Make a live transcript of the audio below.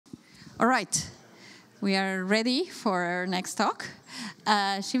All right, we are ready for our next talk.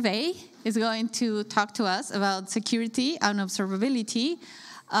 Shivey is going to talk to us about security and observability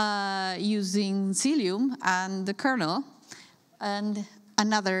using Cilium and the kernel, and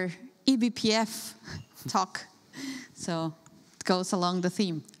another eBPF talk. So it goes along the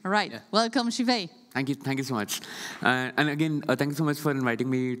theme. All right, Welcome, Shivey. Thank you so much. And again, thank you so much for inviting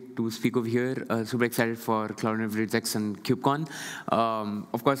me to speak over here. Super excited for Cloud Native Rejects and KubeCon.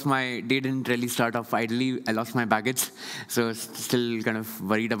 Of course, my day didn't really start off ideally. I lost my baggage, so still kind of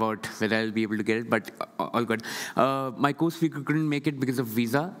worried about whether I'll be able to get it, but all good. My co-speaker couldn't make it because of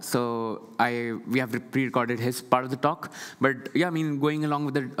visa, so we have pre-recorded his part of the talk. But yeah, I mean, going along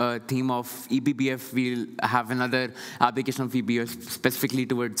with the theme of eBPF, we'll have another application of eBPF specifically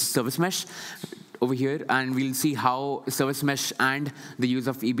towards service mesh over here, and we'll see how service mesh and the use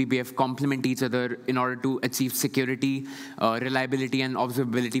of eBPF complement each other in order to achieve security, reliability, and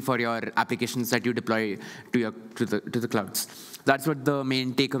observability for your applications that you deploy to the clouds. That's what the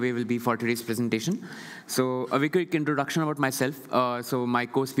main takeaway will be for today's presentation. So a very quick introduction about myself. So my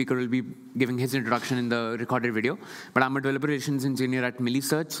co-speaker will be giving his introduction in the recorded video. But I'm a developer relations engineer at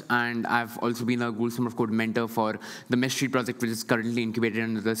Millisearch, and I've also been a Google Summer of Code mentor for the Mesh Tree project, which is currently incubated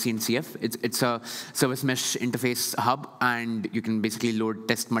under the CNCF. It's a service mesh interface hub, and you can basically load,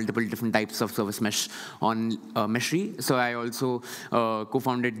 test multiple different types of service mesh on Mesh Tree. So I also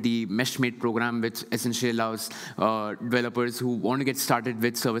co-founded the MeshMate program, which essentially allows developers who want to get started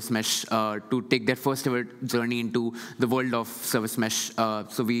with service mesh to take their first ever journey into the world of service mesh.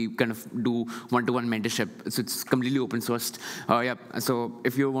 So we kind of do one-to-one mentorship. So it's completely open sourced. So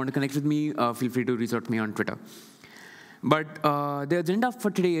if you want to connect with me, feel free to reach out to me on Twitter. But the agenda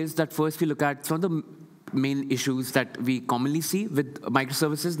for today is that first we look at some of the main issues that we commonly see with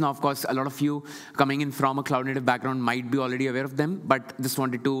microservices. Now, of course, a lot of you coming in from a cloud-native background might be already aware of them, but just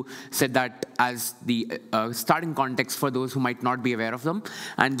wanted to set that as the starting context for those who might not be aware of them.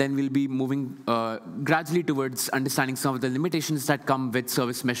 And then we'll be moving gradually towards understanding some of the limitations that come with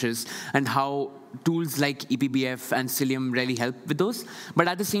service meshes and how tools like eBPF and Cilium really help with those. But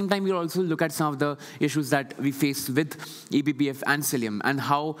at the same time, we'll also look at some of the issues that we face with eBPF and Cilium and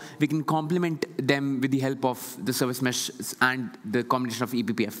how we can complement them with the help of the service mesh and the combination of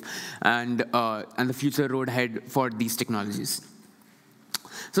eBPF and the future road ahead for these technologies.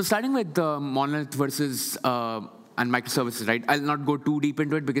 So starting with monolith versus and microservices, right? I'll not go too deep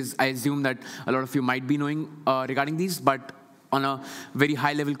into it because I assume that a lot of you might be knowing regarding these, but on a very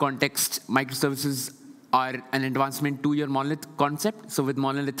high-level context, microservices are an advancement to your monolith concept. So with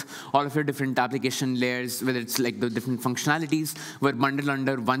monolith, all of your different application layers, whether it's like the different functionalities, were bundled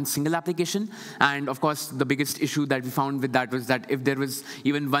under one single application. And of course, the biggest issue that we found with that was that if there was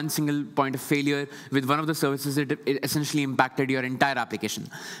even one single point of failure with one of the services, it essentially impacted your entire application.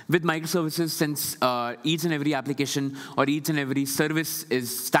 With microservices, since each and every application or each and every service is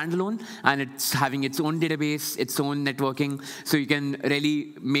standalone, and it's having its own database, its own networking, so you can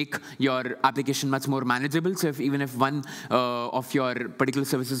really make your application much more manageable. So even if one of your particular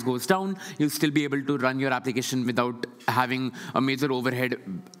services goes down, you'll still be able to run your application without having a major overhead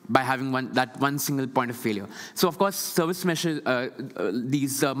by having that one single point of failure. So of course, service meshes,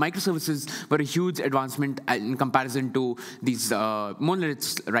 these microservices were a huge advancement in comparison to these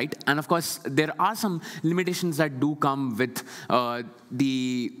monoliths, right? And of course, there are some limitations that do come with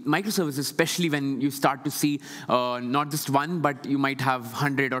the microservices, especially when you start to see not just one, but you might have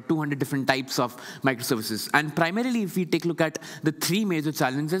 100 or 200 different types of microservices. And primarily, if we take a look at the three major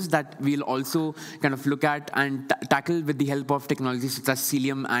challenges that we'll also kind of look at and tackle with the help of technologies such as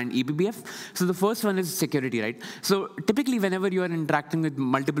Cilium and eBPF. So the first one is security, right? So typically, whenever you are interacting with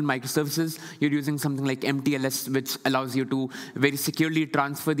multiple microservices, you're using something like MTLS, which allows you to very securely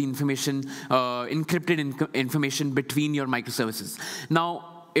transfer the information, encrypted information between your microservices. Now,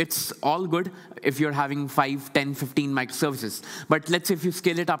 it's all good if you're having 5, 10, 15 microservices. But let's say if you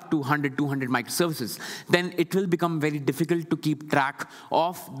scale it up to 100, 200 microservices, then it will become very difficult to keep track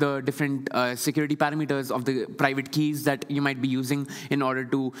of the different security parameters of the private keys that you might be using in order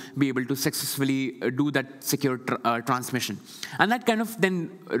to be able to successfully do that secure transmission. And that kind of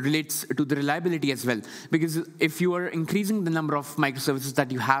then relates to the reliability as well. Because if you are increasing the number of microservices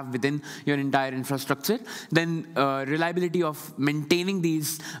that you have within your entire infrastructure, then reliability of maintaining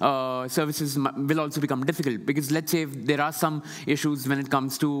these services will also become difficult, because let's say if there are some issues when it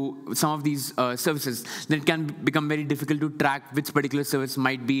comes to some of these services, then it can become very difficult to track which particular service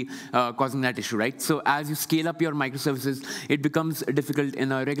might be causing that issue, right? So as you scale up your microservices, it becomes difficult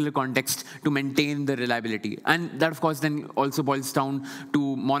in a regular context to maintain the reliability. And that, of course, then also boils down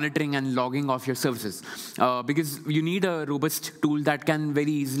to monitoring and logging of your services, because you need a robust tool that can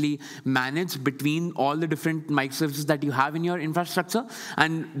very easily manage between all the different microservices that you have in your infrastructure,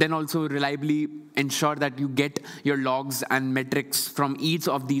 and then also reliably ensure that you get your logs and metrics from each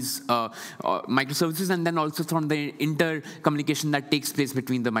of these microservices, and then also from the intercommunication that takes place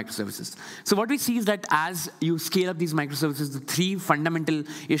between the microservices. So what we see is that as you scale up these microservices, the three fundamental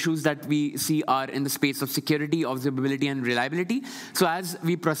issues that we see are in the space of security, observability, and reliability. So as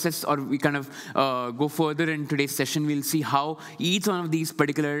we process, or we kind of go further in today's session, we'll see how each one of these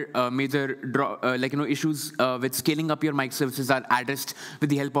particular major issues with scaling up your microservices are addressed with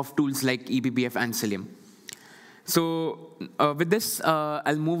the help of tools like eBPF and Cilium. So with this,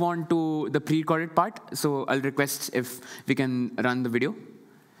 I'll move on to the pre-recorded part. So I'll request if we can run the video.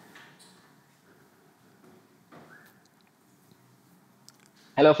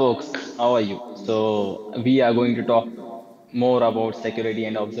 Hello, folks. How are you? So we are going to talk more about security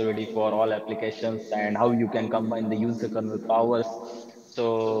and observability for all applications and how you can combine the user kernel powers.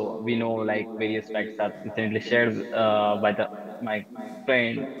 So we know like various facts are recently shared by the my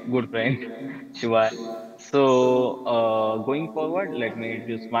friend, good friend, Shiva. So going forward, let me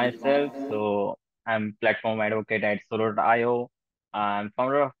introduce myself. So I'm platform advocate at Solo.io. I'm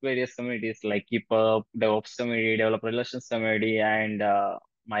founder of various communities like Keep Up, DevOps community, Developer Relations community, and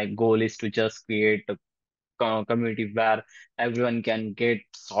my goal is to just create a community where everyone can get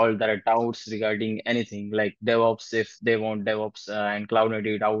solve their doubts regarding anything like DevOps if they want DevOps and cloud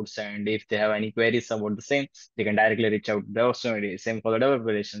native doubts, and if they have any queries about the same, they can directly reach out to DevOps community. Same for the developer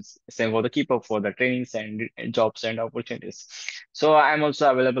relations, same for the keep up for the trainings and jobs and opportunities. So I'm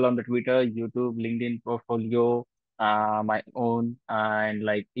also available on the Twitter, YouTube, LinkedIn portfolio, my own, and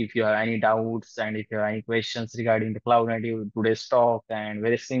like if you have any doubts and if you have any questions regarding the cloud native today's talk and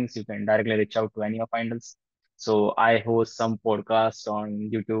various things, you can directly reach out to any of handles. So I host some podcasts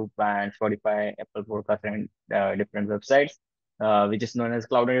on YouTube and Spotify, Apple Podcasts, and different websites, which is known as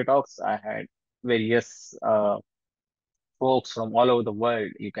Cloud Native Talks. I had various folks from all over the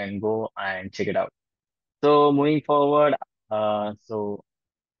world. You can go and check it out. So moving forward, so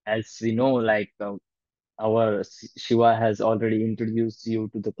as we know, like our Shiva has already introduced you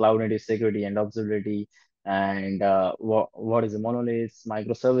to the cloud native security and observability, and what is the monoliths,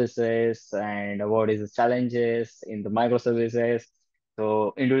 microservices, and what is the challenges in the microservices.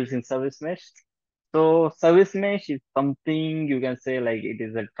 So introducing service mesh. So service mesh is something you can say like it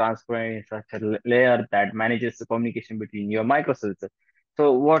is a transparent infrastructure layer that manages the communication between your microservices.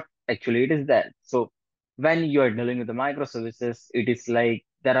 So what actually it is that? So when you are dealing with the microservices, it is like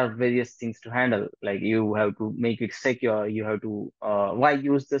there are various things to handle. Like you have to make it secure. You have to why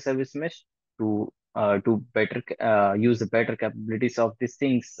use the service mesh to better use the better capabilities of these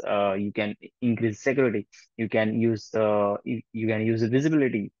things. You can increase security. You can use you can use the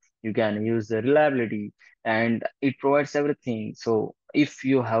visibility. You can use the reliability, and it provides everything. So if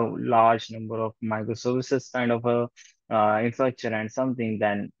you have large number of microservices kind of a infrastructure and something,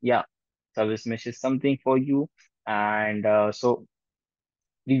 then yeah, service mesh is something for you. And so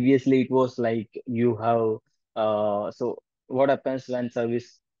previously it was like you have so what happens when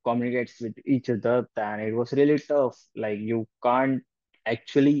service communicates with each other, then it was really tough, like you can't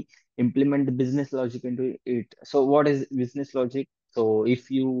actually implement the business logic into it. So what is business logic? So if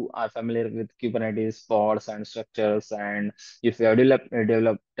you are familiar with Kubernetes pods and structures, and if you have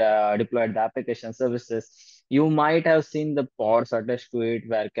deployed the application services, you might have seen the pods attached to it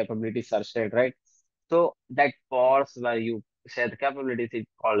where capabilities are shared, right? So that pause where you share the capabilities is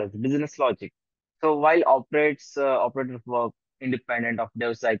called as business logic. So while operators work independent of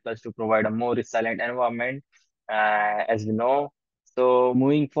dev cycles to provide a more resilient environment, as we know. So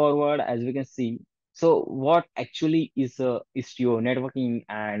moving forward, as we can see, so what actually is Istio networking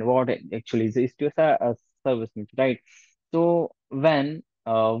and what actually is Istio service mesh, right? So when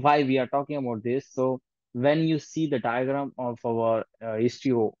why we are talking about this? So when you see the diagram of our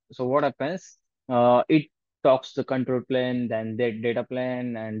Istio, so what happens? It talks the control plane, then the data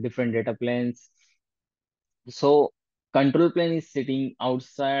plane and different data planes. So control plane is sitting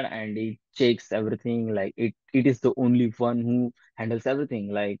outside and it checks everything. Like it is the only one who handles everything.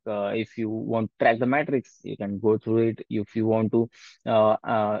 Like if you want to track the matrix, you can go through it. Uh,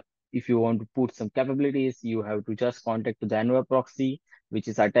 uh, if you want to put some capabilities, you have to just contact to the Envoy proxy, which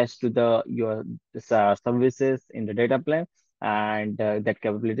is attached to the your services in the data plane. and that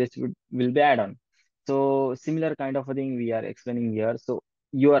capabilities will be add on. So similar kind of a thing we are explaining here. So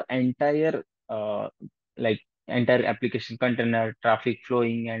your entire like entire application container, traffic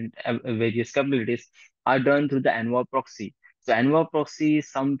flowing, and various capabilities are done through the Enva proxy. So Enva proxy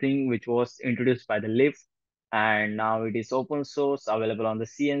is something which was introduced by the Lyft, and now it is open source, available on the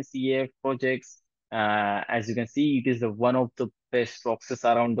CNCF projects. As you can see, it is the one of the best proxies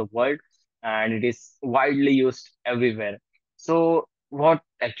around the world, and it is widely used everywhere. So what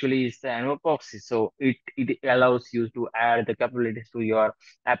actually is the Enva proxy? So it allows you to add the capabilities to your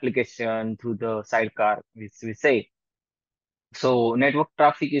application through the sidecar, which we say. So network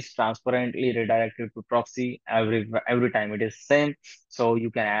traffic is transparently redirected to proxy every time it is same. So you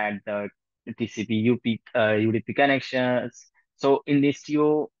can add the TCP UDP connections. So in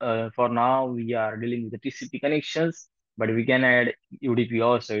Istio, for now we are dealing with the TCP connections, but we can add UDP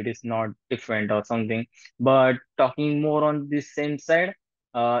also. It is not different or something. But talking more on this same side,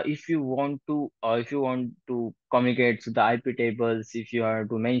 if you want to communicate to the IP tables, if you have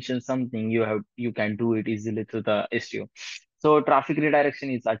to mention something, you can do it easily through the Istio. So traffic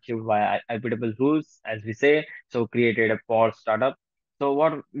redirection is achieved by IPTable rules, as we say. So created a pod startup. So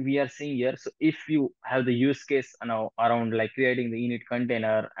what we are seeing here, so if you have the use case now around like creating the init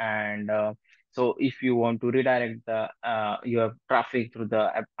container, and so if you want to redirect the your traffic through the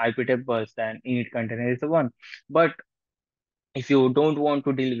IP tables, then init container is the one. But if you don't want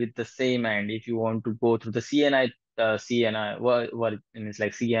to deal with the same, and if you want to go through the CNI, what it's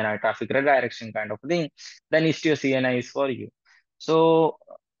like CNI traffic redirection kind of thing, then Istio CNI is for you. So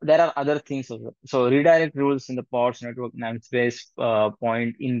there are other things also. So redirect rules in the pods network namespace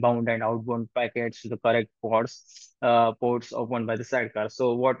point inbound and outbound packets to the correct ports opened by the sidecar.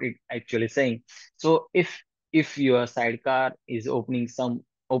 So what it actually saying? So if your sidecar is opening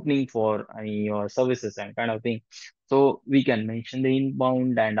for your services and kind of thing, so we can mention the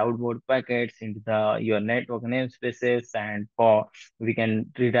inbound and outbound packets into the your network namespaces, and for we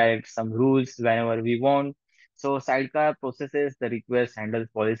can redirect some rules whenever we want. So sidecar processes the request, handles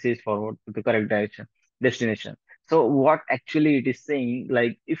policies forward to the correct direction destination. So what actually it is saying,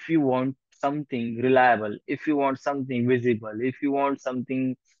 like if you want something reliable, if you want something visible, if you want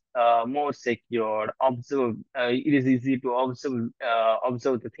something more secure, it is easy to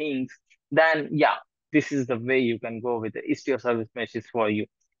observe the things, then yeah, this is the way you can go with the Istio service mesh is for you.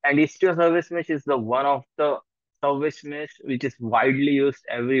 And Istio service mesh is the one of the service mesh which is widely used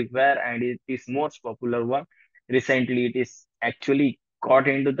everywhere, and it is most popular one. Recently, it is actually got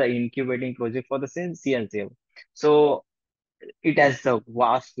into the incubating project for the CNCF. So it has a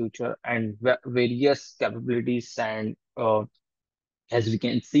vast future and various capabilities, and as we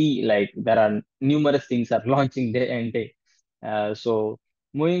can see, like there are numerous things are launching day and day. So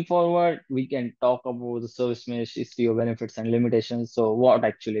moving forward, we can talk about the service mesh, Istio benefits and limitations. So what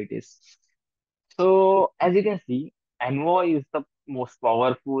actually it is. So as you can see, Envoy is the most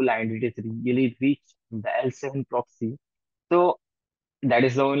powerful, and it is really rich in the L7 proxy. So that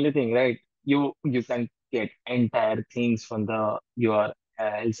is the only thing, right? You can get entire things from the your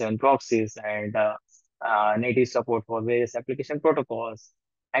L7 proxies, and native support for various application protocols,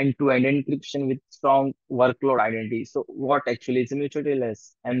 end-to-end encryption with strong workload identity. So what actually is mutual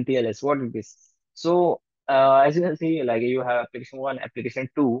TLS, MTLS, what it is? So as you can see, like you have application one, application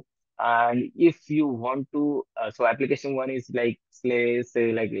two, and if you want to, so application one is like say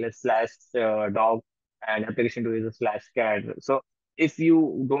like slash dog, and application two is a slash cat. So if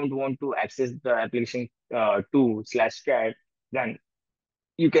you don't want to access the application to slash cat, then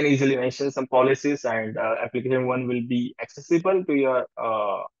you can easily mention some policies, and application one will be accessible to your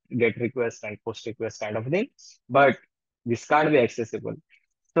get request and post request kind of thing. But this can't be accessible.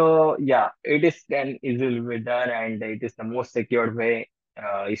 So yeah, it is then easily be done, and it is the most secured way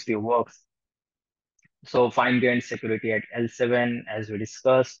Istio works. So fine-grained security at L7, as we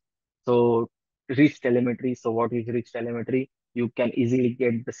discussed. So rich telemetry. So what is rich telemetry? You can easily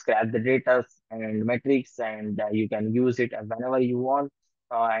get the scrap the data and metrics, and you can use it whenever you want,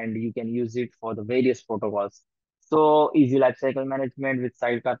 and you can use it for the various protocols. So easy lifecycle management with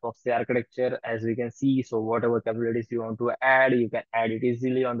sidecar proxy architecture, as we can see. So whatever capabilities you want to add, you can add it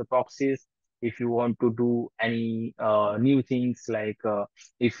easily on the proxies. If you want to do any new things, like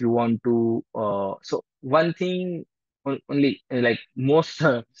if you want to so one thing only, like most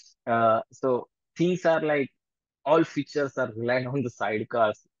so things are like all features are reliant on the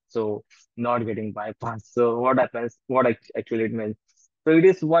sidecars, so not getting bypassed. So what happens, actually it means, so it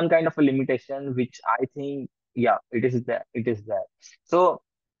is one kind of a limitation which I think, yeah, it is there. So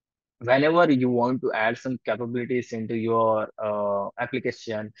whenever you want to add some capabilities into your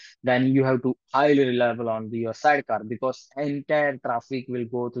application, then you have to highly reliable on your sidecar because entire traffic will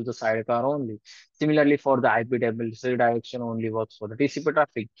go through the sidecar only. Similarly, for the IPWC redirection only works for the TCP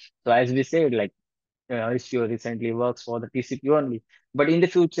traffic. So as we said, like Istio recently works for the TCP only. But in the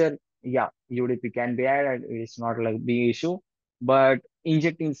future, yeah, UDP can be added. It's not like big issue. But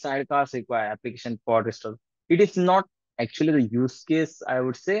injecting sidecars require application pod restore. It is not actually the use case, I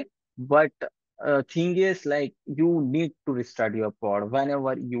would say. But thing is, like, you need to restart your pod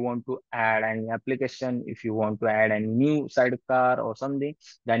whenever you want to add any application. If you want to add any new sidecar or something,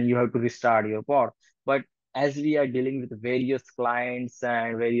 then you have to restart your pod. But as we are dealing with various clients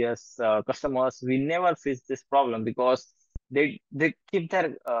and various customers, we never face this problem because they keep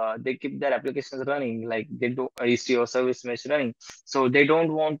their applications running, like they do Istio service mesh running, so they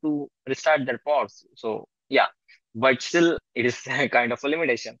don't want to restart their pods. So yeah, but still it is kind of a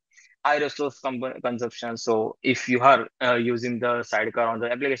limitation. High resource consumption. So if you are using the sidecar on the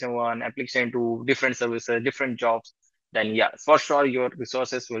application one, application two, different services, different jobs, then yeah, for sure your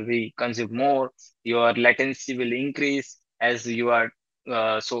resources will be consumed more, your latency will increase as you are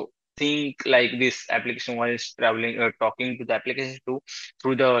so think like this application one is traveling talking to the application two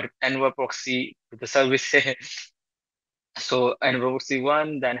through the envoy proxy to the service. So envoy proxy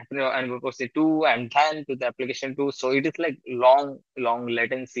one, then envoy proxy two, and then to the application two. So it is like long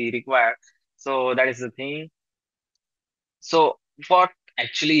latency required. So that is the thing. So what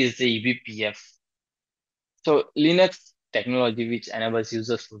actually is the eBPF? So Linux technology which enables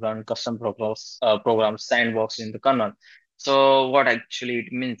users to run custom programs sandbox in the kernel. So what actually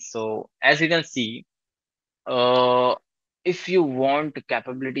it means? So as you can see, uh, if you want the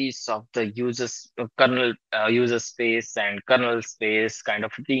capabilities of the users kernel user space and kernel space kind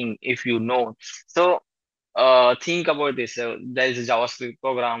of thing, if you know, so think about this. There is a JavaScript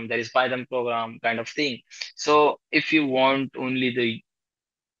program, there is Python program kind of thing. So if you want only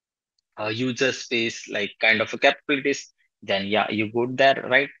the user space like kind of a capabilities, then yeah, you go there,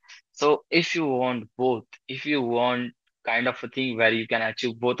 right? So if you want both, if you want kind of a thing where you can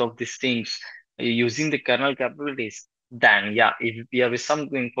achieve both of these things using the kernel capabilities, then yeah, eBPF is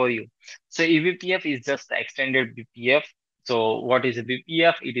something for you. So eBPF is just the extended BPF. So what is a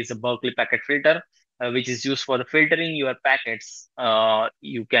BPF? It is a Berkeley packet filter, which is used for the filtering your packets.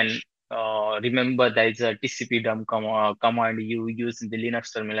 You can remember there is a TCP dump command you use in the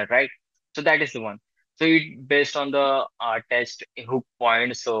Linux terminal, right? So that is the one. So it based on the test hook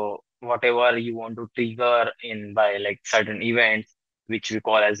point. So whatever you want to trigger in by like certain events, which we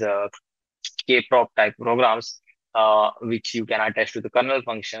call as a K-prop type programs, which you can attach to the kernel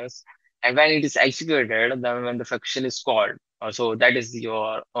functions. And when it is executed, then when the function is called, so that is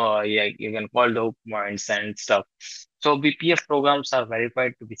your, yeah, you can call the hook points and stuff. So BPF programs are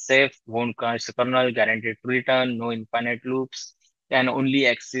verified to be safe, won't crash the kernel, guaranteed to return, no infinite loops, can only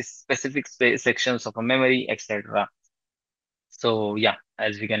access specific sections of a memory, etc. So yeah,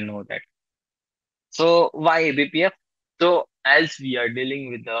 as we can know that. So why BPF? So as we are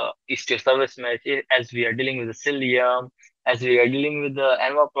dealing with the Istio service mesh, as we are dealing with the Cilium, as we are dealing with the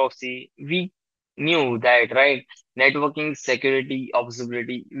Enva proxy, we knew that, right? Networking, security,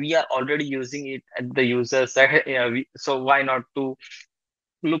 observability, we are already using it at the user side. Yeah, so why not to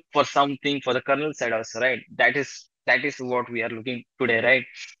look for something for the kernel side also, right? That is what we are looking today, right?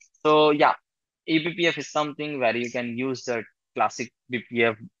 So yeah, eBPF is something where you can use the classic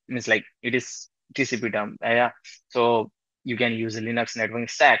BPF, means like it is TCP term, yeah. So you can use the Linux networking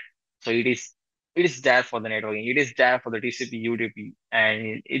stack. So it is there for the networking. It is there for the TCP UDP,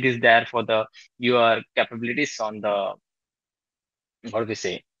 and it is there for the your capabilities on the what do we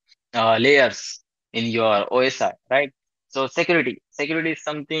say layers in your OSI, right? So security is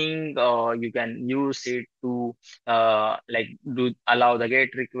something you can use it to like do allow the GET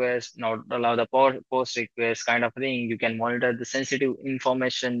request, not allow the post request kind of thing. You can monitor the sensitive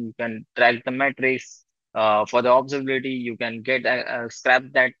information. You can track the metrics. For the observability, you can get scrap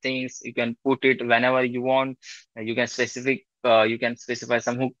that things. You can put it whenever you want. You can specify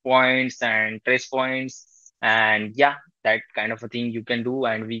some hook points and trace points, and yeah, that kind of a thing you can do,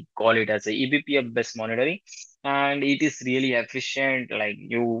 and we call it as a eBPF based monitoring, and it is really efficient. Like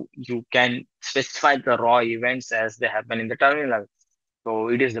you can specify the raw events as they happen in the terminal. So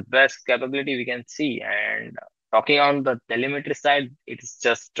it is the best capability we can see. And talking on the telemetry side, it is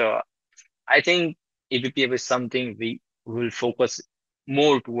just I think eBPF is something we will focus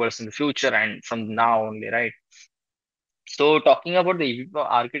more towards in the future and from now only, right? So talking about the eBPF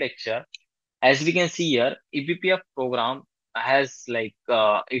architecture, as we can see here, eBPF program has like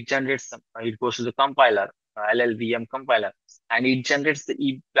it generates it goes to the compiler. LLVM compiler, and it generates the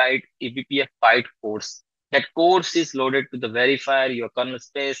eBPF bytecodes. That codes is loaded to the verifier, your kernel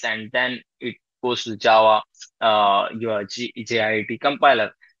space, and then it goes to Java, your JIT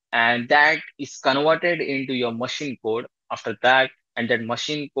compiler, and that is converted into your machine code after that. And that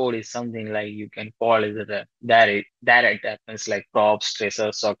machine code is something like you can call it a direct happens like props,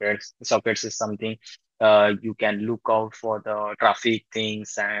 tracers, sockets. Sockets is something you can look out for the traffic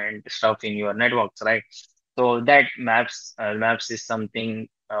things and stuff in your networks, right? So that maps is something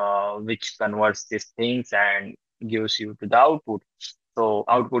which converts these things and gives you to the output. So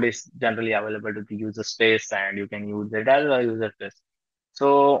output is generally available to the user space, and you can use it as a user space.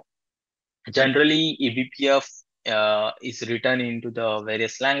 So generally, eBPF is written into the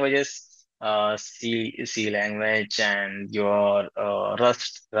various languages, C language, and your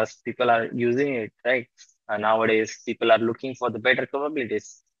Rust. Rust people are using it, right? Nowadays, people are looking for the better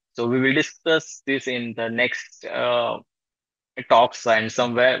capabilities. So we will discuss this in the next talks and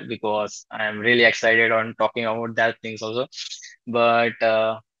somewhere, because I am really excited on talking about that things also. But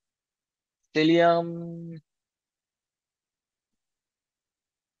Cilium,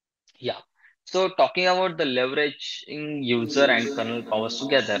 yeah. So talking about the leveraging user and kernel powers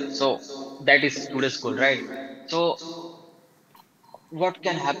together. So that is today's goal, right? So what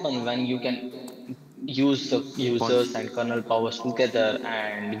can happen when you can use the Pause. users and kernel powers together,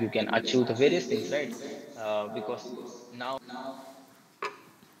 and you can achieve the various things, right? Because now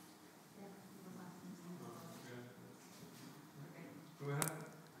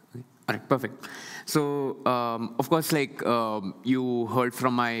All right, perfect. So, of course, like you heard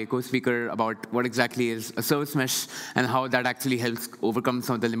from my co-speaker about what exactly is a service mesh and how that actually helps overcome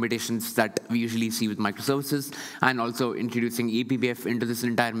some of the limitations that we usually see with microservices, and also introducing eBPF into this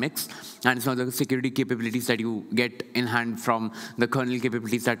entire mix, and some of the security capabilities that you get in hand from the kernel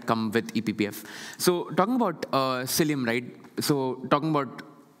capabilities that come with eBPF. So, talking about Cilium, right? So, talking about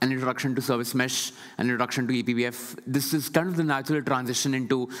an introduction to service mesh, an introduction to eBPF. This is kind of the natural transition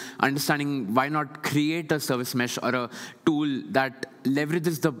into understanding why not create a service mesh or a tool that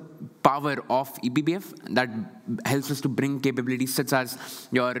leverages the power of eBPF that helps us to bring capabilities such as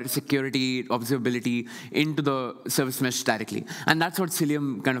your security, observability into the service mesh directly. And that's what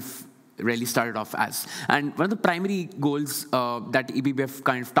Cilium kind of really started off as. And one of the primary goals that eBPF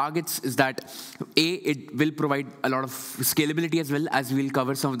kind of targets is that, A, it will provide a lot of scalability as well, as we'll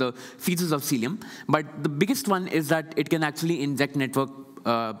cover some of the features of Cilium. But the biggest one is that it can actually inject network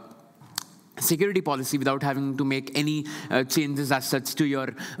security policy without having to make any changes as such to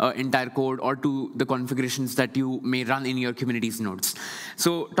your entire code or to the configurations that you may run in your Kubernetes nodes.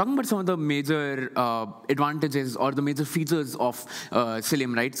 So talking about some of the major advantages or the major features of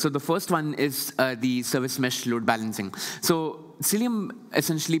Cilium, right? So the first one is the service mesh load balancing. So Cilium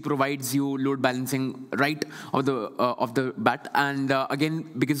essentially provides you load balancing right of the bat, and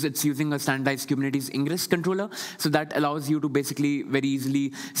again, because it's using a standardized Kubernetes ingress controller, so that allows you to basically very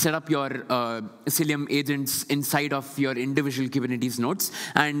easily set up your Cilium agents inside of your individual Kubernetes nodes,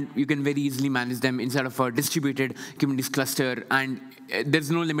 and you can very easily manage them inside of a distributed Kubernetes cluster, and there's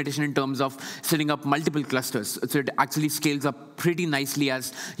no limitation in terms of setting up multiple clusters. So it actually scales up pretty nicely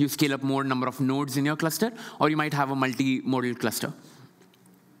as you scale up more number of nodes in your cluster, or you might have a multi-modal cluster.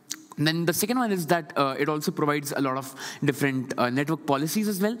 And then the second one is that it also provides a lot of different network policies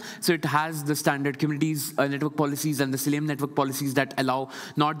as well. So it has the standard Kubernetes network policies and the Cilium network policies that allow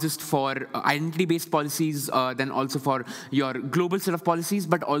not just for identity-based policies, then also for your global set of policies,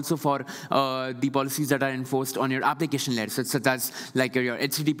 but also for the policies that are enforced on your application layer, such as like your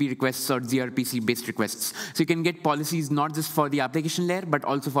HTTP requests or gRPC-based requests. So you can get policies not just for the application layer, but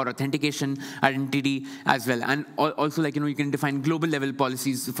also for authentication, identity as well. And also, like, you can define global level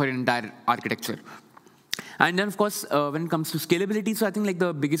policies for your entire architecture. And then, of course, when it comes to scalability, so I think like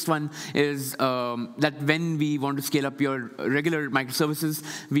the biggest one is that when we want to scale up your regular microservices,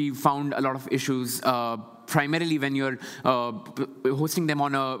 we found a lot of issues primarily when you're hosting them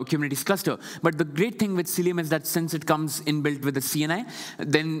on a Kubernetes cluster. But the great thing with Cilium is that since it comes inbuilt with the CNI,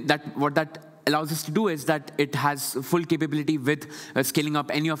 then what that allows us to do is that it has full capability with scaling up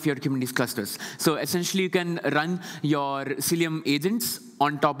any of your Kubernetes clusters. So essentially, you can run your Cilium agents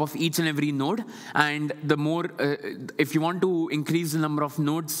on top of each and every node. And the more, if you want to increase the number of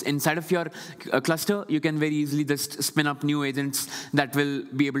nodes inside of your cluster, you can very easily just spin up new agents that will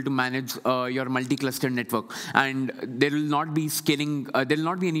be able to manage your multi-cluster network. And there will not be scaling, there will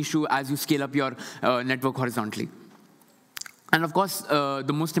not be an issue as you scale up your network horizontally. And of course,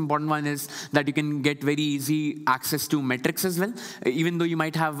 the most important one is that you can get very easy access to metrics as well, even though you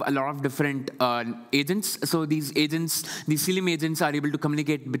might have a lot of different agents. So these agents, these Cilium agents are able to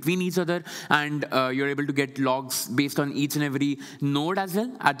communicate between each other, and you're able to get logs based on each and every node as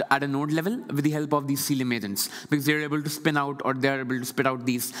well, at a node level, with the help of these Cilium agents, because they're able to spin out, or they're able to spit out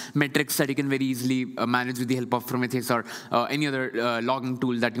these metrics that you can very easily manage with the help of Prometheus or any other logging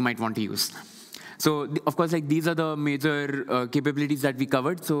tool that you might want to use. So, of course, like these are the major capabilities that we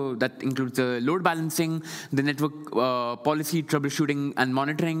covered. So that includes the load balancing, the network policy troubleshooting and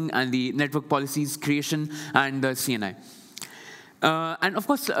monitoring, and the network policies creation, and the CNI. And of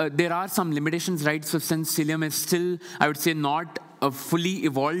course, there are some limitations, right? So since Cilium is still, I would say, not a fully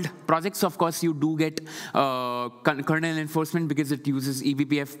evolved project, so of course you do get kernel enforcement, because it uses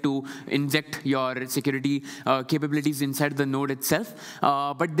eBPF to inject your security capabilities inside the node itself.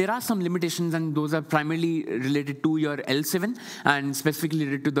 But there are some limitations, and those are primarily related to your L7, and specifically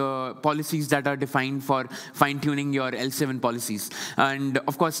related to the policies that are defined for fine-tuning your L7 policies. And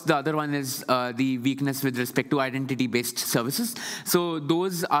of course, the other one is the weakness with respect to identity-based services. So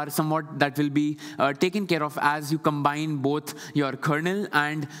those are somewhat that will be taken care of as you combine both your kernel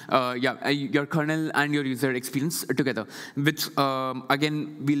and your kernel and your user experience together, which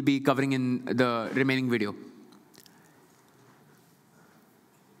again we'll be covering in the remaining video.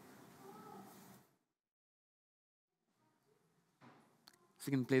 So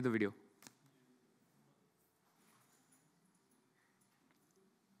you can play the video.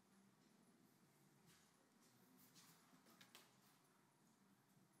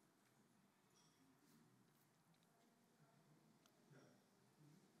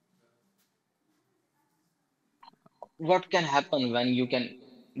 What can happen when you can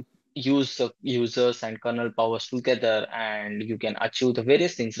use the users and kernel powers together, and you can achieve the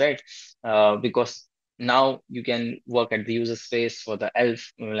various things, right? Because now you can work at the user space for the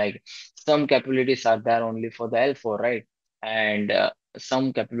elf, like some capabilities are there only for the L4, right? And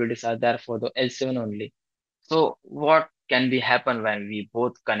some capabilities are there for the L7 only. So what can be happen when we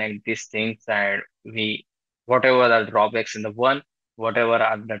both connect these things, and we, whatever are the drawbacks in the one, whatever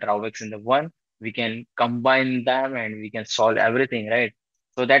are the drawbacks in the one, we can combine them and we can solve everything, right?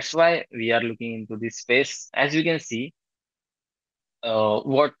 So that's why we are looking into this space. As you can see,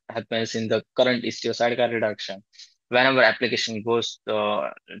 what happens in the current Istio sidecar reduction. Whenever application goes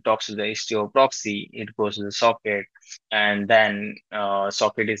talks to the Istio proxy, it goes to the socket, and then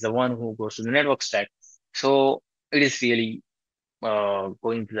socket is the one who goes to the network stack. So it is really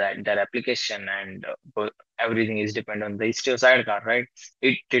going to that application, and everything is dependent on the Istio sidecar, right?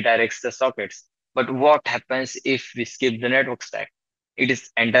 It redirects the sockets. But what happens if we skip the network stack? It is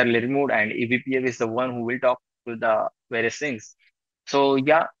entirely removed, and eBPF is the one who will talk to the various things. So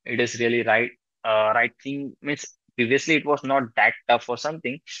yeah, it is really right. Right thing means previously it was not that tough or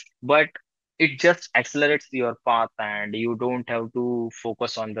something, but it just accelerates your path, and you don't have to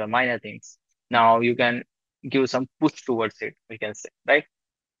focus on the minor things. Now you can give some push towards it, we can say, right?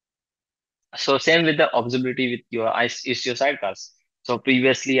 So same with the observability with your Istio sidecars. So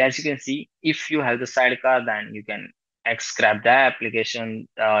previously, as you can see, if you have the sidecar, then you can scrap the application,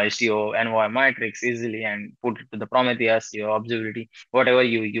 Istio envoy matrix easily and put it to the Prometheus, your observability, whatever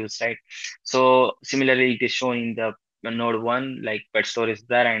you use, right? So similarly, it is shown in the node one, like pet store is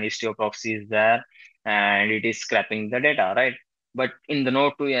there and Istio proxy is there, and it is scrapping the data, right? But in the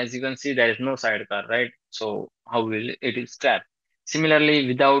node two, as you can see, there is no sidecar, right? So how will it is scrap? Similarly,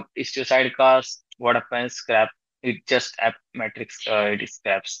 without Istio sidecars, what happens? Scrap. It just app metrics. It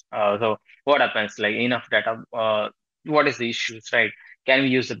scraps. So what happens? Like enough data. What is the issues, right? Can we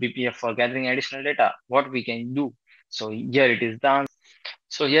use the BPF for gathering additional data? What we can do? So here it is the answer.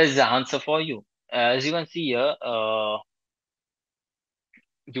 So here's the answer for you. As you can see here,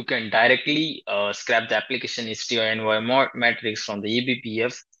 you can directly scrap the application Istio envoy matrix from the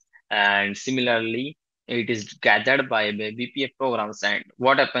eBPF, and similarly, it is gathered by the BPF programs. And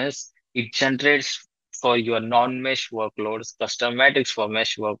what happens? It generates for your non-mesh workloads, custom metrics for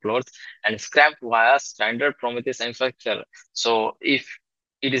mesh workloads, and scrapped via standard Prometheus infrastructure. So if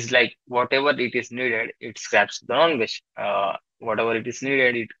it is like whatever it is needed, it scraps the non-mesh. Whatever it is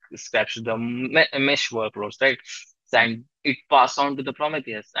needed, it scraps the mesh workloads, right? And it pass on to the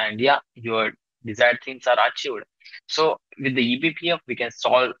Prometheus, and yeah, your desired things are achieved. So with the eBPF, we can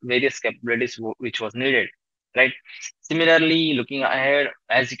solve various capabilities which was needed, right? Similarly, looking ahead,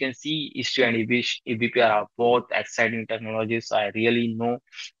 as you can see, Istio and eBPF are both exciting technologies. I really know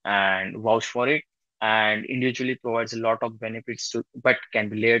and vouch for it, and individually provides a lot of benefits to, but can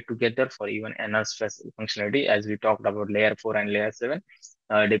be layered together for even enhanced functionality, as we talked about layer 4 and layer 7,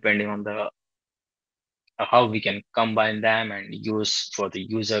 depending on the how we can combine them and use for the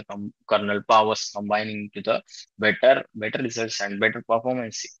user kernel powers, combining to the better results and better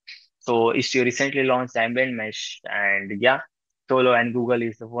performance. So Istio recently launched ambient mesh, and yeah, Solo and Google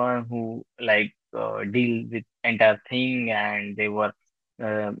is the one who like deal with entire thing, and they were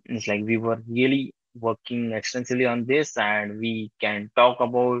it's like we were really working extensively on this, and we can talk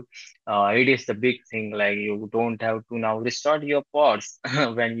about it is the big thing. Like you don't have to now restart your pods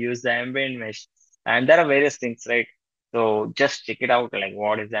when you use the ambient mesh, and there are various things, right? So just check it out, like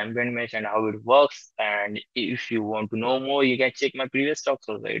what is the ambient mesh and how it works. And if you want to know more, you can check my previous talks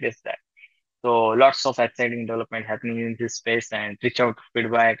also. It is that. So lots of exciting development happening in this space, and reach out to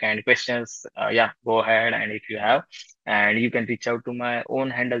feedback and questions. Yeah, go ahead, and if you have, and you can reach out to my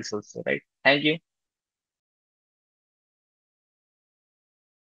own handles also, right? Thank you.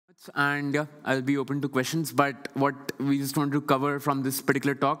 And yeah, I'll be open to questions. But what we just want to cover from this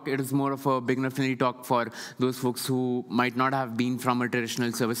particular talk, it is more of a beginner-friendly talk for those folks who might not have been from a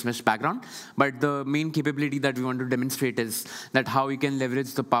traditional service mesh background. But the main capability that we want to demonstrate is that how you can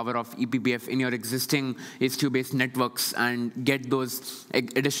leverage the power of eBPF in your existing Istio-based networks and get those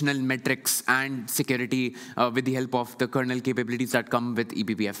additional metrics and security with the help of the kernel capabilities that come with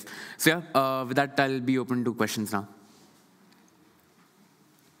eBPF. So yeah, with that, I'll be open to questions now.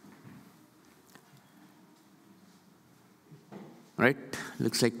 Right,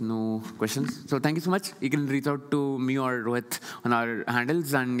 looks like no questions. So thank you so much. You can reach out to me or Rohit on our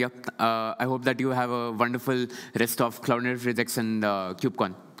handles. And yeah, I hope that you have a wonderful rest of Cloud Native Rejects and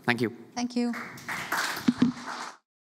KubeCon. Thank you. Thank you.